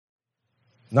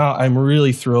Now, I'm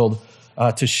really thrilled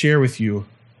to share with you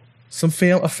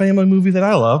a family movie that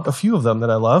I love, a few of them that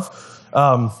I love.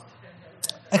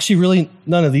 Actually, really,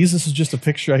 none of these. This is just a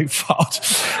picture I found.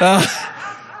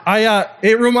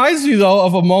 It reminds me, though,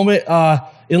 of a moment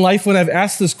in life when I've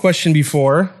asked this question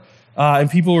before, and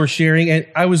people were sharing, and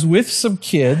I was with some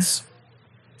kids,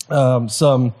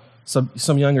 some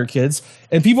younger kids,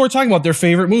 and people were talking about their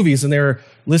favorite movies, and they were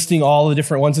listing all the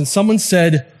different ones, and someone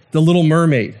said The Little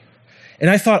Mermaid. And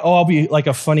I thought, I'll be like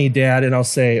a funny dad, and I'll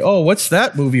say, what's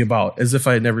that movie about? As if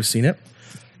I had never seen it.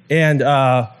 And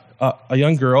a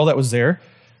young girl that was there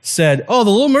said, The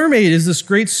Little Mermaid is this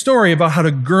great story about how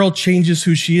the girl changes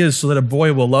who she is so that a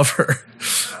boy will love her.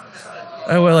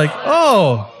 I went like,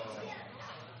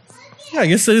 yeah, I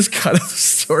guess that is kind of the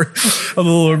story of The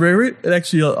Little Mermaid, and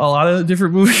actually a lot of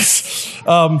different movies.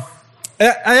 I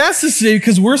asked this today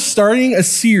because we're starting a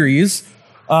series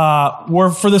where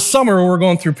for the summer we're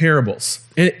going through parables.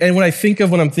 And when I'm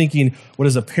thinking, what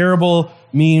does a parable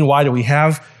mean? Why do we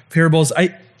have parables?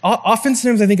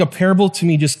 Oftentimes I think a parable to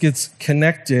me just gets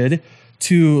connected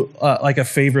to like a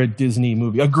favorite Disney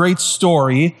movie, a great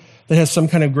story that has some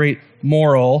kind of great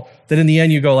moral that in the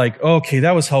end you go like, okay,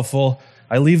 that was helpful.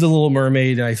 I leave The Little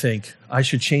Mermaid and I think I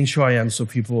should change who I am so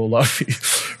people will love me,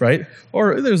 right?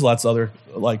 Or there's lots of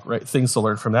other things to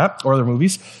learn from that or other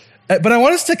movies. But I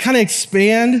want us to kind of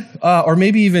expand or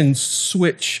maybe even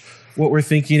switch what we're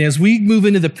thinking. As we move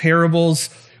into the parables,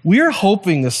 we are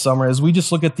hoping this summer as we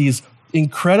just look at these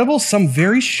incredible, some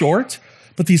very short,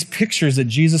 but these pictures that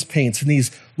Jesus paints and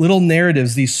these little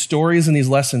narratives, these stories and these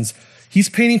lessons, he's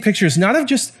painting pictures not of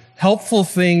just helpful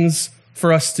things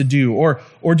for us to do or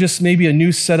just maybe a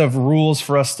new set of rules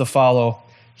for us to follow.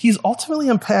 He's ultimately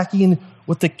unpacking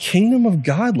what the kingdom of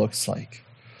God looks like.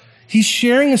 He's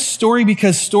sharing a story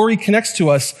because story connects to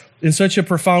us in such a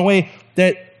profound way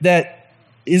that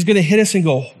is going to hit us and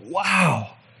go,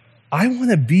 wow, I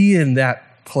want to be in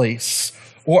that place.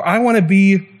 Or I want to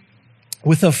be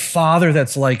with a father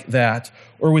that's like that,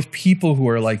 or with people who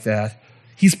are like that.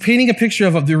 He's painting a picture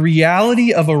of the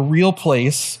reality of a real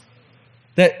place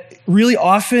that really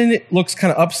often looks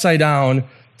kind of upside down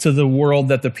to the world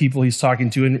that the people he's talking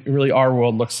to and really our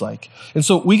world looks like. And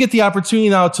so we get the opportunity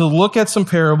now to look at some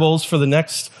parables for the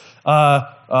next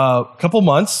couple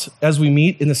months as we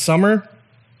meet in the summer.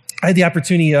 I had the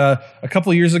opportunity a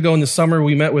couple of years ago in the summer,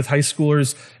 we met with high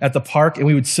schoolers at the park and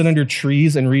we would sit under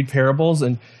trees and read parables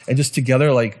and just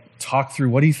together like talk through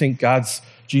what do you think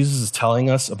Jesus is telling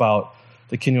us about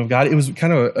the kingdom of God. It was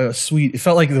kind of a sweet, it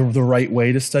felt like the right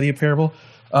way to study a parable.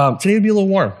 Today would be a little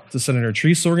warm to sit under a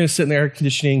tree, so we're going to sit in the air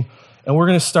conditioning and we're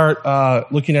going to start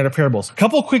looking at our parables. A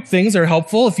couple of quick things that are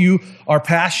helpful if you are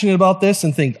passionate about this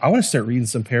and think, I want to start reading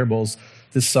some parables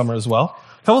this summer as well.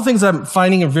 A couple of things I'm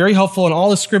finding are very helpful in all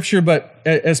the scripture, but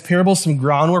as parables, some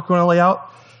groundwork we want to lay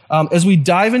out. As we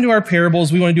dive into our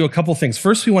parables, we want to do a couple of things.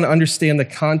 First, we want to understand the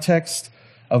context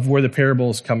of where the parable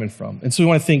is coming from. And so we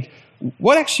want to think,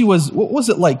 what was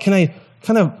it like? Can I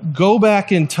kind of go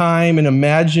back in time and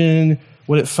imagine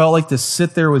what it felt like to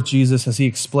sit there with Jesus as he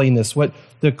explained this, what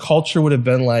the culture would have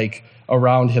been like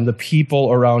around him, the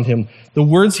people around him. The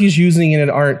words he's using in it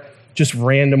aren't just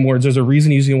random words. There's a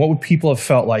reason he's using what would people have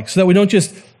felt like, so that we don't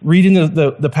just read into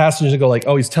the passage and go like,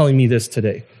 he's telling me this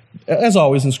today. As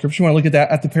always in Scripture, we want to look at that,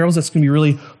 at the parables. That's going to be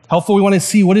really helpful. We want to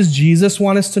see, what does Jesus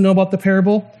want us to know about the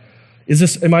parable?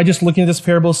 Am I just looking at this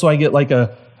parable so I get like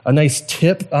a nice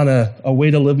tip on a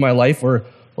way to live my life, or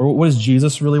what does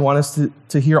Jesus really want us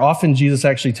to hear? Often Jesus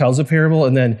actually tells a parable,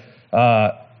 and then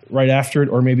right after it,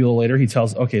 or maybe a little later, he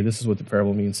tells, okay, this is what the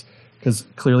parable means, because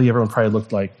clearly everyone probably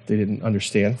looked like they didn't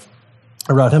understand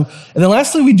around him. And then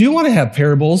lastly, we do want to have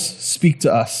parables speak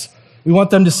to us. We want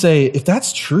them to say, if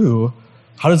that's true,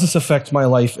 how does this affect my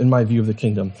life and my view of the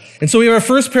kingdom? And so we have our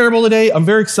first parable today. I'm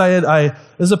very excited.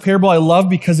 This is a parable I love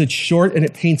because it's short and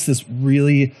it paints this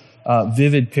really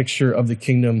vivid picture of the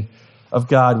kingdom of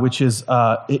God, which is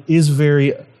it is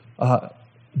very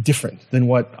different than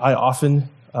what I often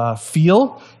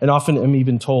feel and often am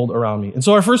even told around me. And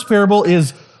so our first parable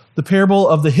is the parable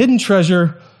of the hidden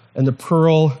treasure and the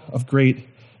pearl of great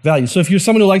value. So if you're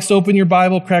someone who likes to open your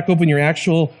Bible, crack open your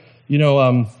actual,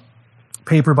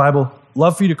 paper Bible,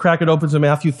 love for you to crack it open to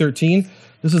Matthew 13.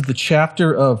 This is the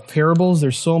chapter of parables.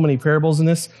 There's so many parables in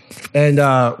this. And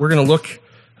we're going to look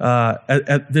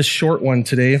at this short one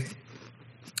today.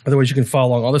 Otherwise, you can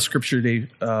follow along. All the scripture today,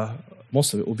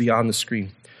 most of it will be on the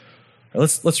screen.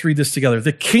 Let's read this together.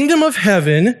 The kingdom of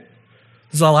heaven,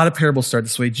 there's a lot of parables start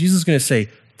this way. Jesus is going to say,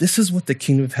 this is what the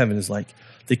kingdom of heaven is like.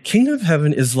 The kingdom of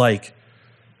heaven is like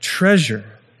treasure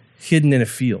hidden in a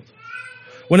field.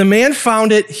 When a man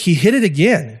found it, he hid it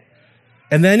again.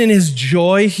 And then in his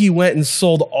joy, he went and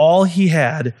sold all he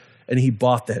had, and he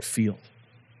bought that field.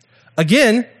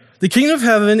 Again, the kingdom of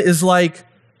heaven is like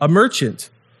a merchant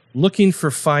looking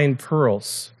for fine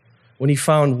pearls. When he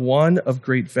found one of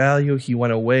great value, he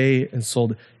went away and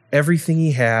sold everything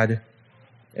he had,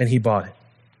 and he bought it.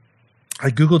 I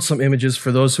Googled some images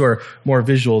for those who are more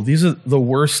visual. These are the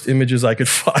worst images I could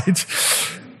find.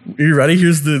 Are you ready?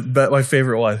 Here's my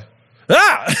favorite one.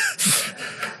 Ah!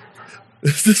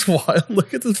 Is this wild?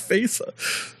 Look at this face.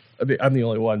 I mean, I'm the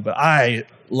only one, but I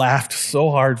laughed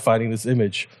so hard finding this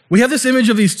image. We have this image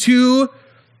of these two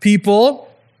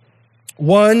people.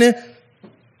 One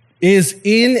is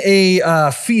in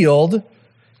a field,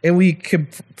 and we could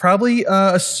probably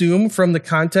assume from the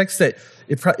context that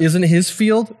it isn't his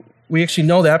field. We actually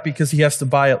know that because he has to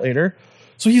buy it later.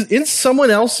 So he's in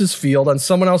someone else's field on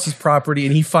someone else's property,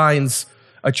 and he finds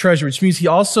a treasure, which means he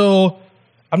also,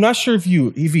 I'm not sure if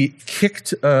he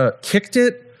kicked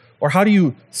it, or how do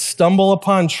you stumble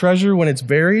upon treasure when it's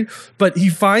buried? But he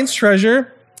finds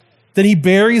treasure, then he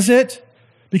buries it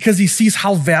because he sees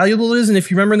how valuable it is. And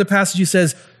if you remember in the passage, he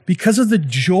says, because of the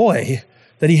joy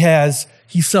that he has,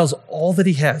 he sells all that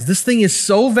he has. This thing is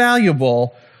so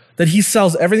valuable that he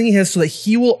sells everything he has so that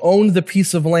he will own the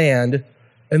piece of land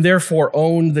and therefore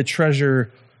own the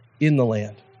treasure in the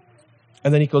land.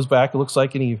 And then he goes back, it looks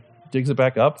like, and he digs it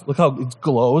back up. Look how it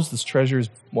glows. This treasure is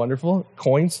wonderful.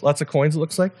 Coins, lots of coins, it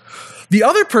looks like. The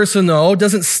other person, though,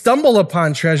 doesn't stumble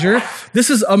upon treasure. This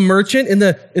is a merchant. In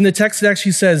the text, it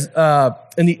actually says,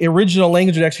 in the original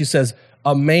language, it actually says,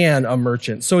 a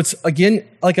merchant. So it's, again,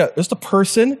 like just a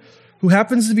person who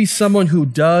happens to be someone who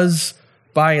does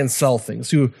buy and sell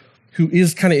things, who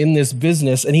is kind of in this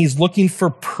business, and he's looking for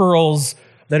pearls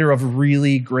that are of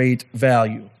really great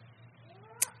value.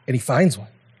 And he finds one,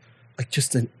 like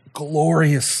just a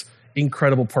glorious,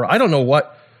 incredible pearl. I don't know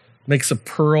what makes a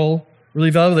pearl really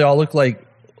valuable. They all look like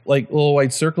little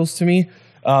white circles to me.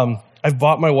 I've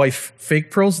bought my wife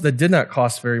fake pearls that did not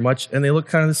cost very much, and they look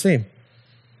kind of the same.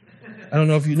 I don't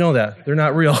know if you know that. They're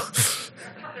not real.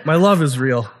 My love is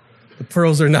real. The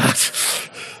pearls are not.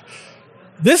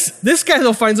 This guy,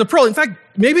 though, finds a pearl. In fact,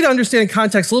 maybe to understand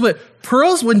context a little bit,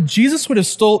 pearls, when Jesus would have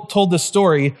told this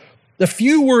story, a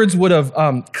few words would have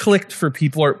clicked for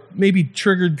people or maybe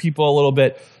triggered people a little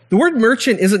bit. The word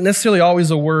merchant isn't necessarily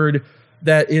always a word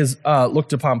that is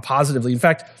looked upon positively. In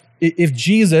fact, if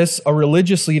Jesus, a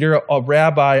religious leader, a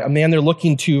rabbi, a man they're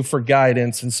looking to for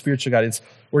guidance and spiritual guidance,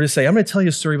 were to say, I'm going to tell you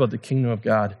a story about the kingdom of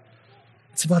God,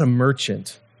 it's about a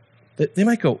merchant. They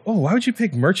might go, oh, why would you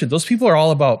pick merchant? Those people are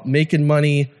all about making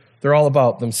money. They're all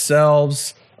about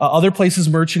themselves. Other places,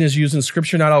 merchant is used in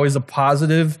Scripture, not always a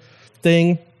positive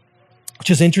thing,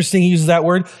 which is interesting. He uses that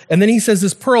word. And then he says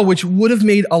this pearl, which would have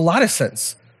made a lot of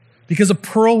sense because a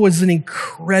pearl was an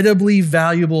incredibly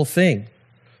valuable thing.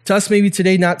 To us, maybe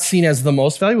today, not seen as the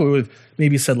most valuable. We would have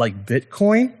maybe said like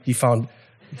Bitcoin. He found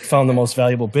the most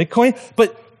valuable Bitcoin.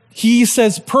 But he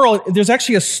says pearl. There's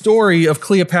actually a story of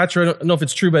Cleopatra. I don't know if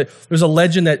it's true, but there's a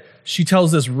legend that she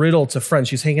tells this riddle to friends.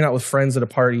 She's hanging out with friends at a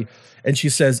party, and she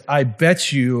says, I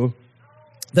bet you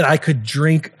that I could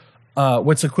drink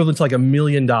what's equivalent to like $1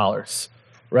 million,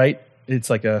 right? It's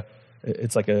like a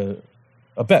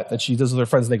bet that she does with her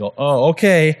friends, and they go, oh,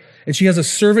 okay. And she has a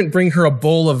servant bring her a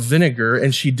bowl of vinegar,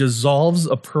 and she dissolves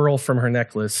a pearl from her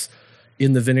necklace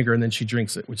in the vinegar, and then she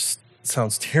drinks it, which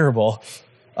sounds terrible.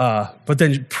 But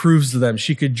then proves to them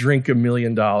she could drink $1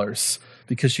 million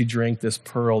because she drank this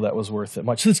pearl that was worth it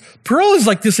much. So this pearl is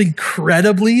like this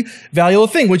incredibly valuable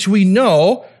thing, which we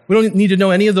know. We don't need to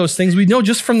know any of those things. We know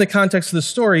just from the context of the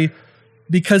story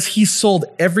because he sold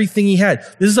everything he had.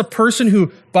 This is a person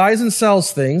who buys and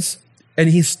sells things, and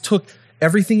he's took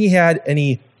everything he had and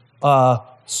he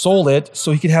sold it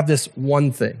so he could have this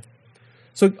one thing.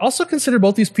 So also consider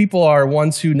both these people are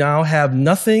ones who now have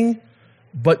nothing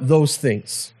but those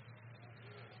things.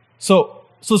 So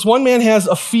this one man has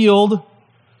a field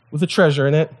with a treasure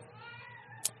in it.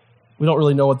 We don't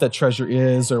really know what that treasure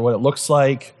is or what it looks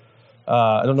like.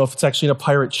 I don't know if it's actually in a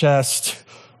pirate chest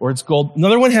or it's gold.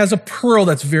 Another one has a pearl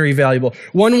that's very valuable.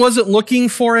 One wasn't looking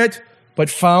for it, but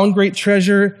found great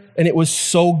treasure, and it was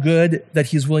so good that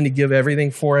he's willing to give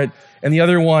everything for it. And the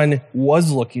other one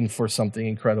was looking for something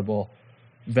incredible,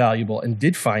 valuable, and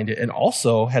did find it, and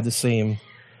also had the same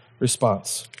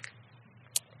response.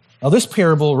 Now, this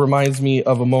parable reminds me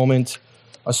of a moment,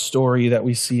 a story that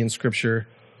we see in Scripture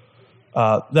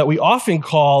that we often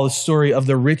call the story of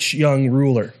the rich young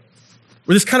ruler,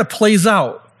 where this kind of plays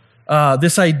out,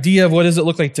 this idea of what does it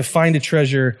look like to find a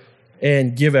treasure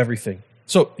and give everything.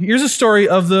 So here's a story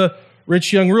of the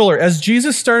rich young ruler. As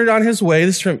Jesus started on his way,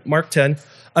 this is from Mark 10,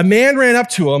 a man ran up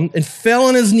to him and fell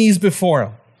on his knees before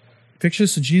him. Picture,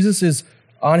 so Jesus is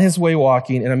on his way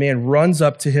walking, and a man runs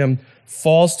up to him,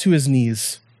 falls to his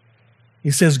knees.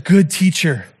 He says, "Good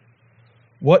teacher,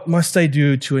 what must I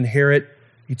do to inherit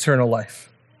eternal life?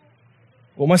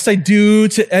 What must I do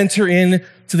to enter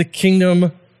into the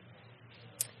kingdom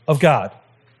of God?"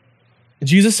 And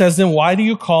Jesus says, "Then why do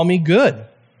you call me good?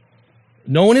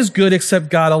 No one is good except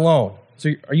God alone."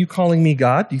 So are you calling me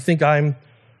God? Do you think I'm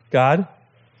God?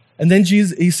 And then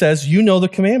he says, "You know the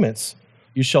commandments.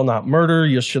 You shall not murder.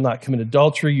 You shall not commit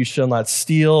adultery. You shall not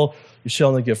steal. You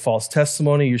shall not give false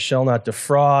testimony. You shall not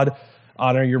defraud.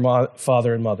 Honor your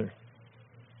father and mother."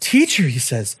 Teacher, he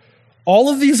says, all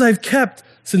of these I've kept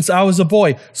since I was a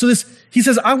boy. So he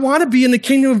says, I want to be in the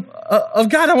kingdom of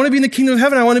God. I want to be in the kingdom of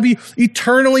heaven. I want to be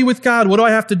eternally with God. What do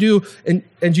I have to do? And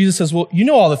Jesus says, well, you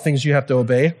know all the things you have to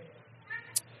obey.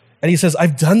 And he says,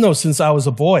 I've done those since I was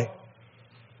a boy.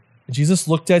 And Jesus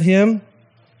looked at him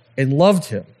and loved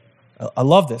him. I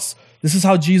love this. This is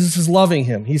how Jesus is loving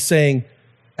him. He's saying,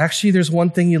 actually, there's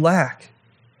one thing you lack.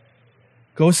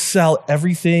 Go sell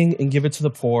everything and give it to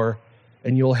the poor,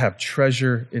 and you'll have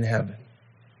treasure in heaven.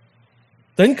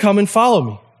 Then come and follow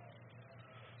me.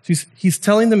 So he's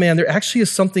telling the man there actually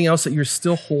is something else that you're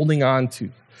still holding on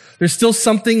to. There's still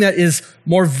something that is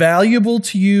more valuable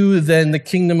to you than the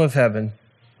kingdom of heaven.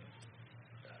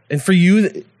 And for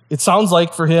you, it sounds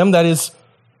like for him, that is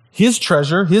his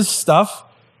treasure, his stuff.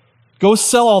 Go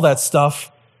sell all that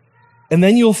stuff, and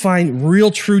then you'll find real,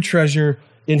 true treasure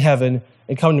in heaven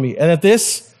and come to me. And at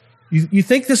this, you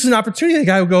think this is an opportunity. The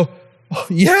guy will go, oh,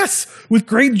 yes, with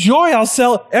great joy, I'll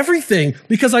sell everything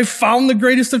because I found the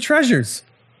greatest of treasures.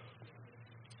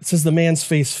 It says the man's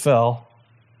face fell,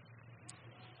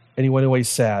 and he went away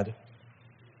sad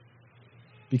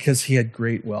because he had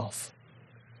great wealth.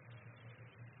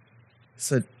 He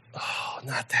said, oh,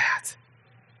 not that.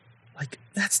 Like,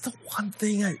 that's the one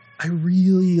thing I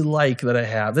really like that I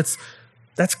have.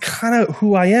 That's kind of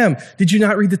who I am. Did you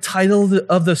not read the title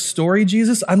of the story,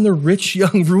 Jesus? I'm the rich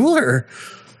young ruler.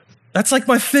 That's like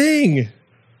my thing.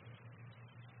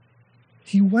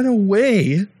 He went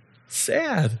away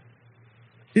sad.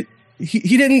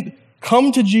 He didn't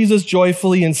come to Jesus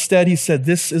joyfully. Instead, he said,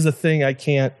 this is a thing I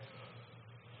can't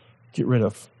get rid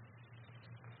of.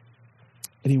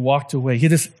 And he walked away. He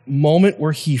had this moment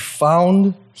where he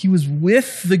was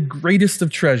with the greatest of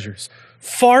treasures,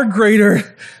 far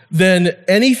greater than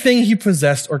anything he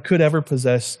possessed or could ever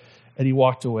possess, and he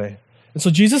walked away. And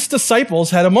so Jesus' disciples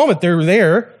had a moment. They were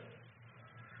there.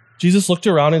 Jesus looked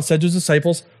around and said to his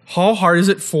disciples, how hard is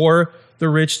it for the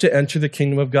rich to enter the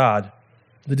kingdom of God?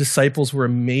 The disciples were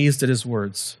amazed at his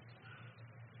words.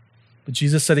 But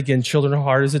Jesus said again, children, how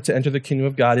hard is it to enter the kingdom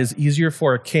of God? It is easier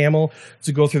for a camel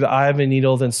to go through the eye of a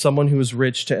needle than someone who is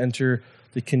rich to enter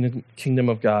the kingdom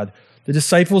of God. The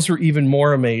disciples were even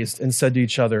more amazed and said to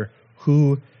each other,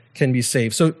 who can be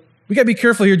saved? So we got to be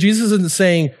careful here. Jesus isn't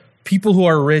saying people who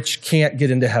are rich can't get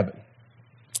into heaven.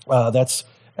 That's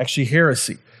actually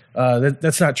heresy.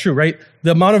 That's not true, right?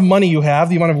 The amount of money you have,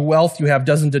 the amount of wealth you have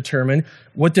doesn't determine.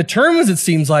 What determines, it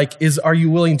seems like, is are you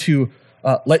willing to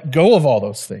let go of all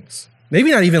those things? Maybe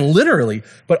not even literally,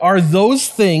 but are those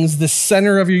things the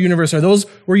center of your universe? Are those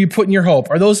where you put in your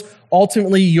hope? Are those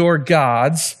ultimately your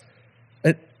gods?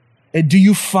 And do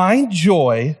you find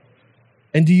joy,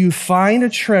 and do you find a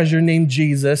treasure named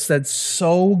Jesus that's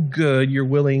so good you're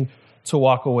willing to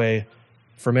walk away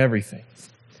from everything?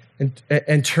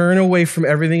 And turn away from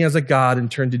everything as a God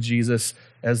and turn to Jesus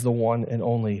as the one and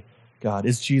only God.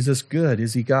 Is Jesus good?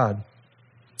 Is he God?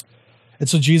 And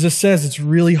so Jesus says, it's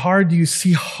really hard. Do you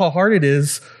see how hard it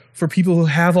is for people who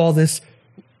have all these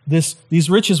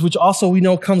riches, which also we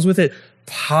know comes with it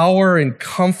power and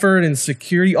comfort and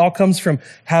security, all comes from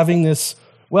having this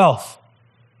wealth.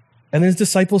 And then his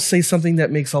disciples say something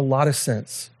that makes a lot of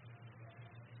sense.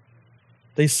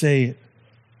 They say,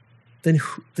 then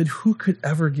who could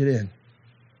ever get in?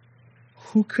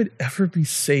 Who could ever be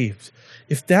saved?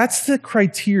 If that's the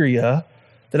criteria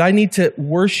that I need to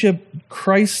worship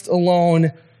Christ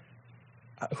alone,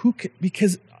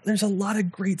 because there's a lot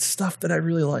of great stuff that I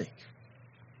really like.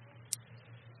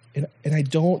 And I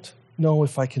don't know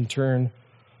if I can turn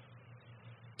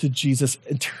to Jesus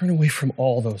and turn away from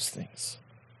all those things.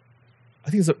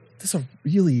 I think this is a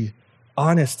really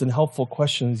honest and helpful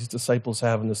question these disciples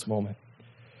have in this moment.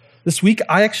 This week,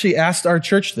 I actually asked our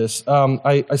church this.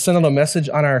 I sent out a message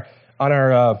on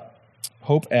our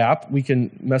Hope app. We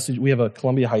have a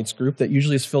Columbia Heights group that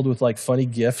usually is filled with like funny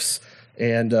gifts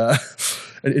and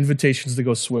invitations to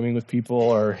go swimming with people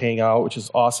or hang out, which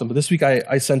is awesome. But this week,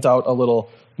 I sent out a little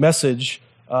message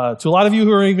To a lot of you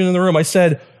who are even in the room, I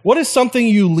said, what is something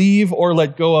you leave or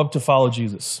let go of to follow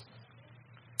Jesus?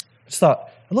 I just thought,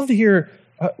 I'd love to hear,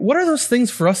 what are those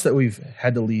things for us that we've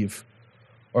had to leave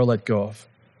or let go of?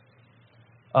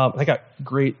 I got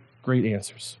great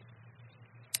answers.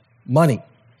 Money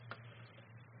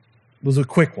was a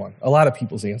quick one. A lot of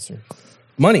people's answer.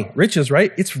 Money, riches,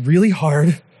 right? It's really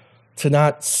hard to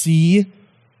not see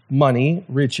money,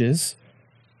 riches,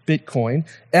 Bitcoin,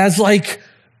 as like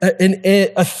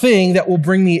a thing that will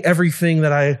bring me everything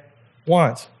that I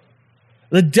want.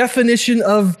 The definition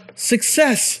of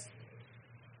success.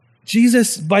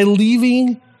 Jesus, by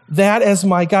leaving that as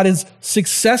my God, is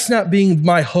success not being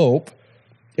my hope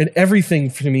and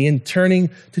everything for me, and turning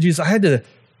to Jesus, I had to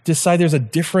decide there's a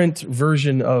different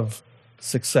version of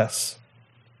success.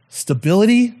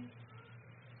 Stability.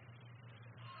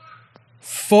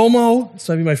 FOMO. This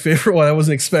might be my favorite one I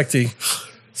wasn't expecting.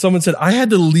 Someone said, I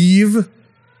had to leave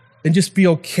and just be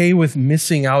okay with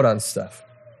missing out on stuff.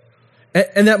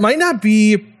 And that might not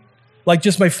be like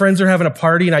just my friends are having a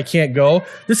party and I can't go.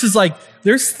 This is like,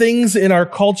 there's things in our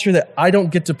culture that I don't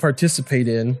get to participate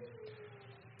in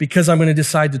because I'm going to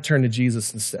decide to turn to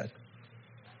Jesus instead.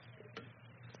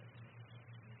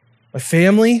 My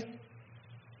family,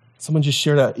 someone just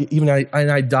shared even an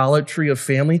idolatry of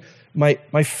family. My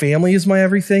family is my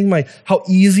everything. How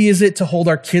easy is it to hold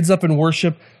our kids up and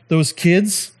worship those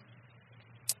kids?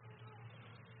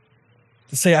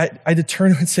 To say, I had to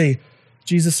turn and say,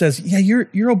 Jesus says, yeah,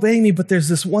 you're obeying me, but there's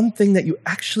this one thing that you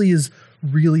actually is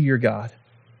really your God.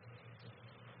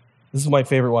 This is my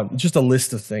favorite one. Just a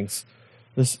list of things.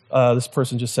 This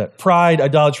person just said, pride,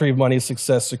 idolatry of money,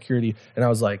 success, security. And I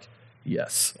was like,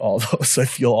 yes, all those. I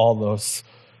feel all those.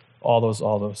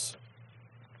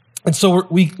 And so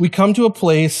we come to a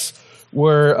place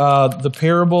where the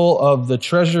parable of the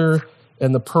treasure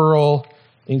and the pearl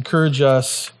encourage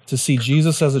us to see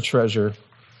Jesus as a treasure.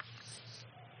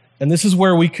 And this is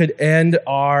where we could end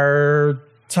our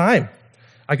time.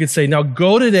 I could say, now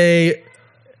go today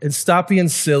and stop being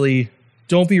silly.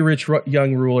 Don't be rich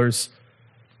young rulers.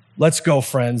 Let's go,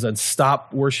 friends, and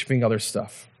stop worshiping other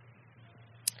stuff.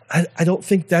 I don't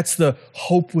think that's the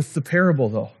hope with the parable,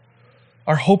 though.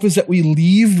 Our hope is that we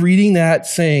leave reading that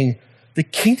saying, the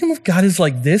kingdom of God is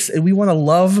like this, and we want to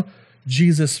love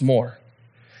Jesus more.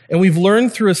 And we've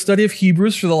learned through a study of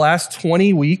Hebrews for the last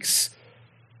 20 weeks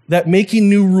that making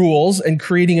new rules and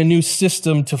creating a new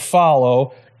system to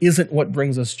follow isn't what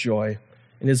brings us joy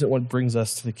and isn't what brings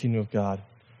us to the kingdom of God.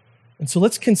 And so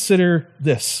let's consider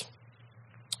this.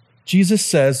 Jesus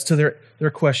says to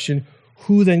their question,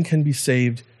 who then can be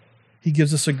saved? He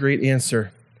gives us a great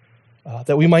answer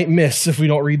that we might miss if we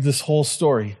don't read this whole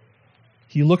story.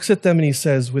 He looks at them and he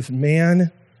says, with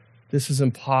man, this is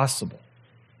impossible.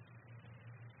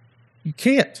 You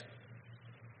can't.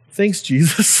 Thanks,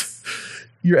 Jesus.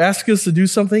 You're asking us to do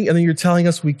something and then you're telling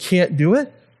us we can't do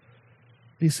it?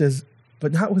 He says,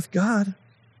 but not with God.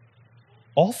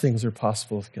 All things are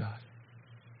possible with God.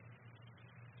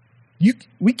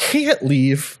 We can't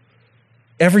leave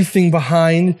everything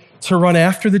behind to run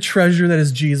after the treasure that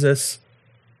is Jesus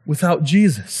without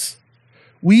Jesus.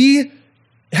 We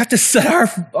have to set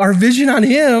our vision on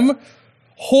him,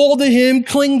 hold to him,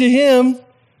 cling to him,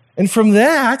 and from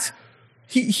that,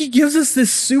 he gives us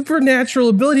this supernatural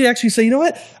ability to actually say, you know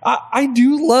what? I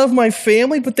do love my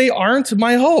family, but they aren't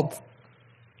my hope.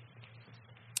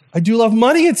 I do love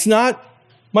money. It's not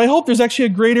my hope. There's actually a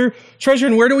greater treasure.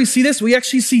 And where do we see this? We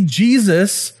actually see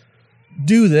Jesus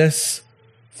do this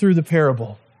through the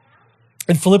parable.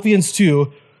 In Philippians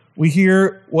 2, we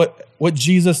hear what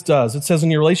Jesus does. It says,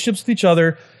 in your relationships with each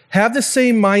other, have the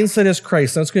same mindset as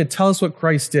Christ. Now it's going to tell us what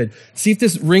Christ did. See if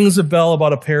this rings a bell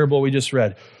about a parable we just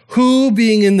read. Who,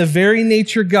 being in the very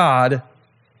nature God,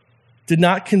 did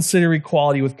not consider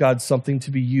equality with God something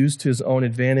to be used to his own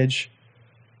advantage.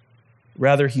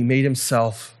 Rather, he made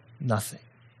himself nothing.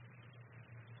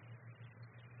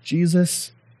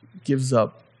 Jesus gives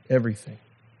up everything,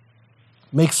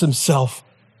 makes himself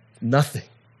nothing.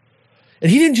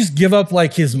 And he didn't just give up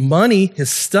like his money,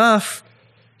 his stuff.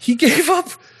 He gave up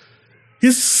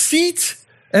his seat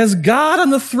as God on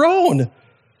the throne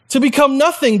to become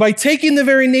nothing by taking the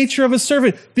very nature of a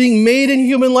servant, being made in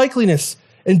human likeness,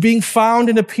 and being found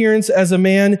in appearance as a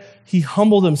man. He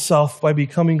humbled himself by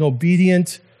becoming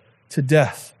obedient to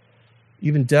death,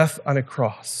 even death on a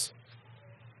cross.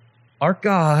 Our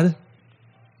God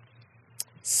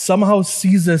somehow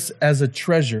sees us as a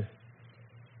treasure.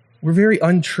 We're very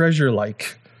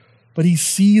untreasure-like, but he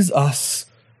sees us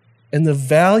and the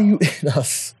value in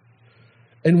us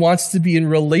and wants to be in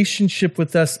relationship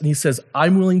with us. And he says,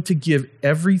 I'm willing to give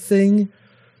everything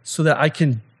so that I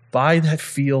can buy that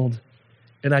field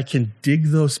and I can dig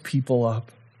those people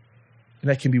up, and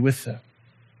I can be with them.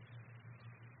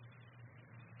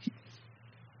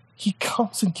 He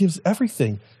comes and gives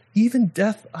everything, even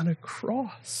death on a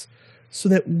cross, so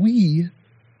that we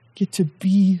get to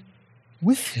be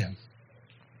with him.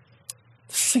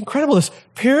 This is incredible. This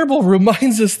parable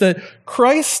reminds us that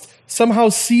Christ somehow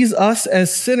sees us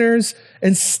as sinners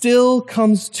and still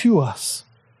comes to us.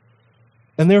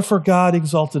 And therefore God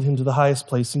exalted him to the highest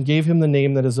place and gave him the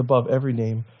name that is above every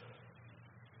name,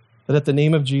 that at the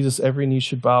name of Jesus every knee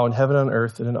should bow in heaven, on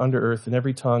earth, and under earth, and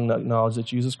every tongue acknowledge that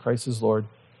Jesus Christ is Lord,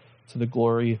 to the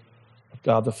glory of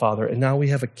God the Father. And now we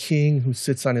have a king who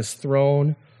sits on his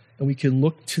throne, and we can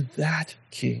look to that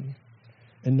king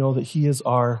and know that he is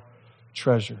our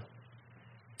treasure.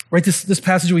 Right, this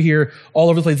passage we hear all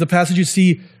over the place, the passage you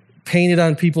see painted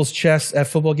on people's chests at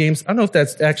football games. I don't know if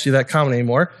that's actually that common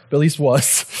anymore, but at least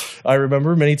was. I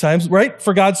remember many times, right?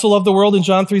 For God so loved the world in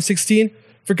John 3:16.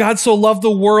 For God so loved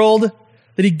the world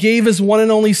that he gave his one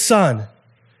and only son.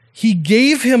 He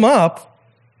gave him up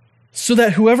so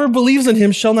that whoever believes in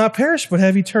him shall not perish but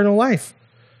have eternal life.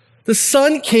 The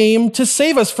Son came to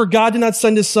save us, for God did not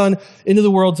send his Son into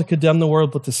the world to condemn the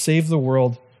world, but to save the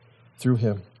world through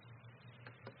him.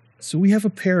 So we have a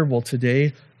parable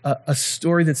today, a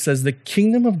story that says the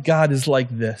kingdom of God is like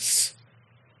this.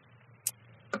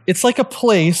 It's like a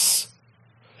place,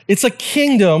 it's a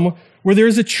kingdom where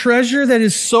there's a treasure that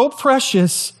is so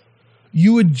precious,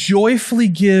 you would joyfully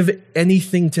give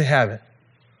anything to have it.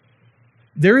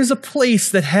 There is a place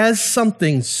that has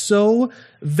something so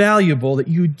valuable that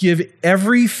you would give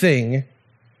everything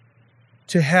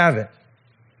to have it.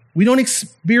 We don't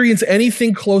experience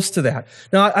anything close to that.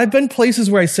 Now, I've been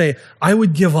places where I say, I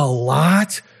would give a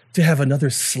lot to have another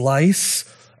slice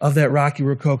of that Rocky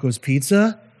Rococo's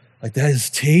pizza. Like, that is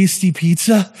tasty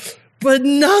pizza, but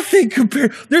nothing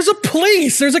compared. There's a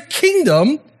place, there's a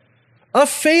kingdom, a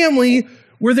family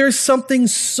where there's something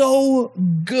so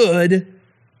good,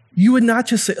 you would not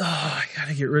just say, oh, I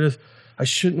gotta get rid of, I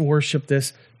shouldn't worship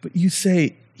this, but you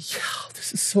say, yeah,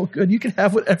 this is so good. You can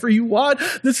have whatever you want.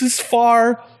 This is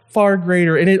far, far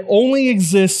greater. And it only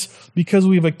exists because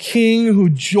we have a king who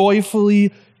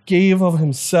joyfully gave of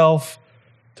himself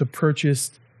to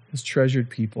purchase his treasured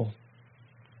people.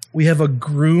 We have a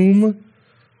groom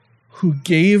who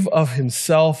gave of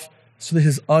himself so that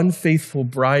his unfaithful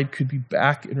bride could be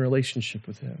back in relationship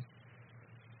with him.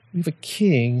 We have a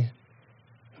king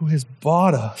who has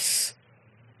bought us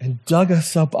and dug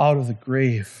us up out of the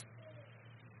grave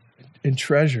and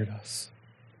treasured us.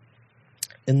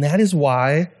 And that is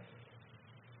why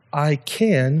I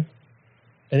can,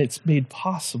 and it's made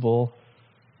possible,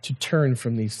 to turn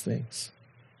from these things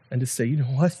and to say, you know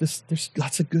what, there's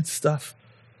lots of good stuff,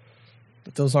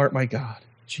 but those aren't my God.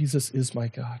 Jesus is my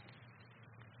God.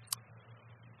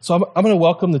 So I'm going to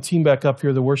welcome the team back up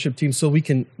here, the worship team, so we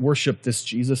can worship this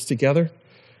Jesus together.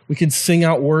 We can sing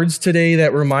out words today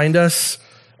that remind us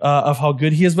of how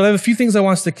good he is. But I have a few things I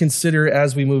want us to consider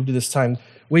as we move to this time,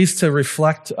 ways to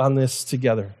reflect on this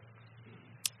together.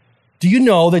 Do you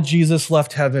know that Jesus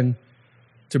left heaven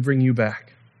to bring you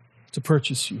back, to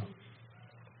purchase you?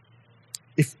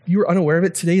 If you're unaware of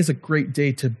it, today is a great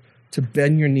day to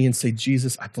bend your knee and say,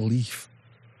 Jesus, I believe,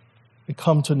 and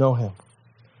come to know him.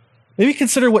 Maybe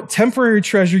consider what temporary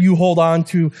treasure you hold on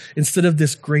to instead of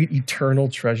this great eternal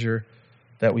treasure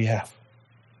that we have.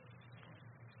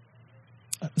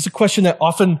 It's a question that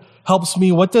often helps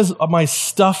me. What does my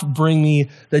stuff bring me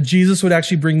that Jesus would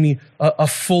actually bring me a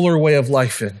fuller way of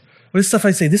life in? What is stuff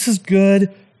I say, this is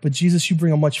good, but Jesus, you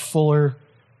bring a much fuller,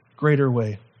 greater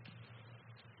way.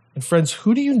 And friends,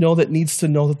 who do you know that needs to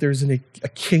know that there's a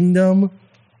kingdom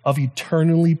of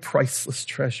eternally priceless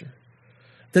treasure?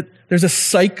 That there's a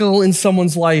cycle in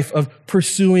someone's life of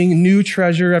pursuing new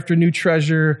treasure after new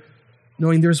treasure,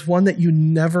 knowing there's one that you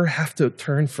never have to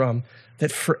turn from,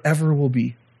 that forever will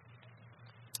be.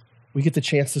 We get the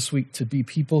chance this week to be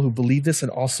people who believe this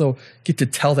and also get to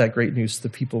tell that great news to the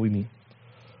people we meet.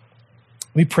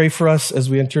 We pray for us as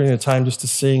we enter into time just to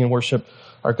sing and worship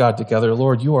our God together.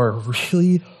 Lord, you are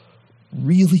really,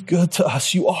 really good to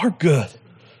us. You are good.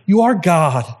 You are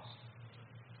God.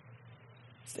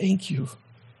 Thank you.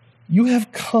 You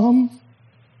have come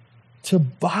to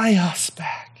buy us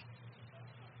back.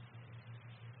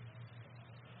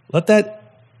 Let that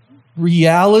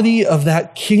reality of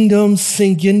that kingdom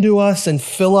sink into us and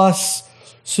fill us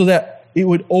so that it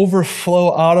would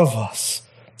overflow out of us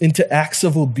into acts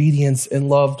of obedience and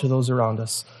love to those around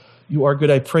us. You are good.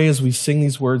 I pray as we sing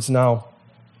these words now,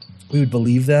 we would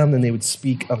believe them and they would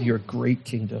speak of your great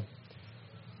kingdom.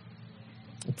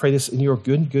 I pray this in your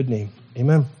good name.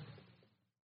 Amen.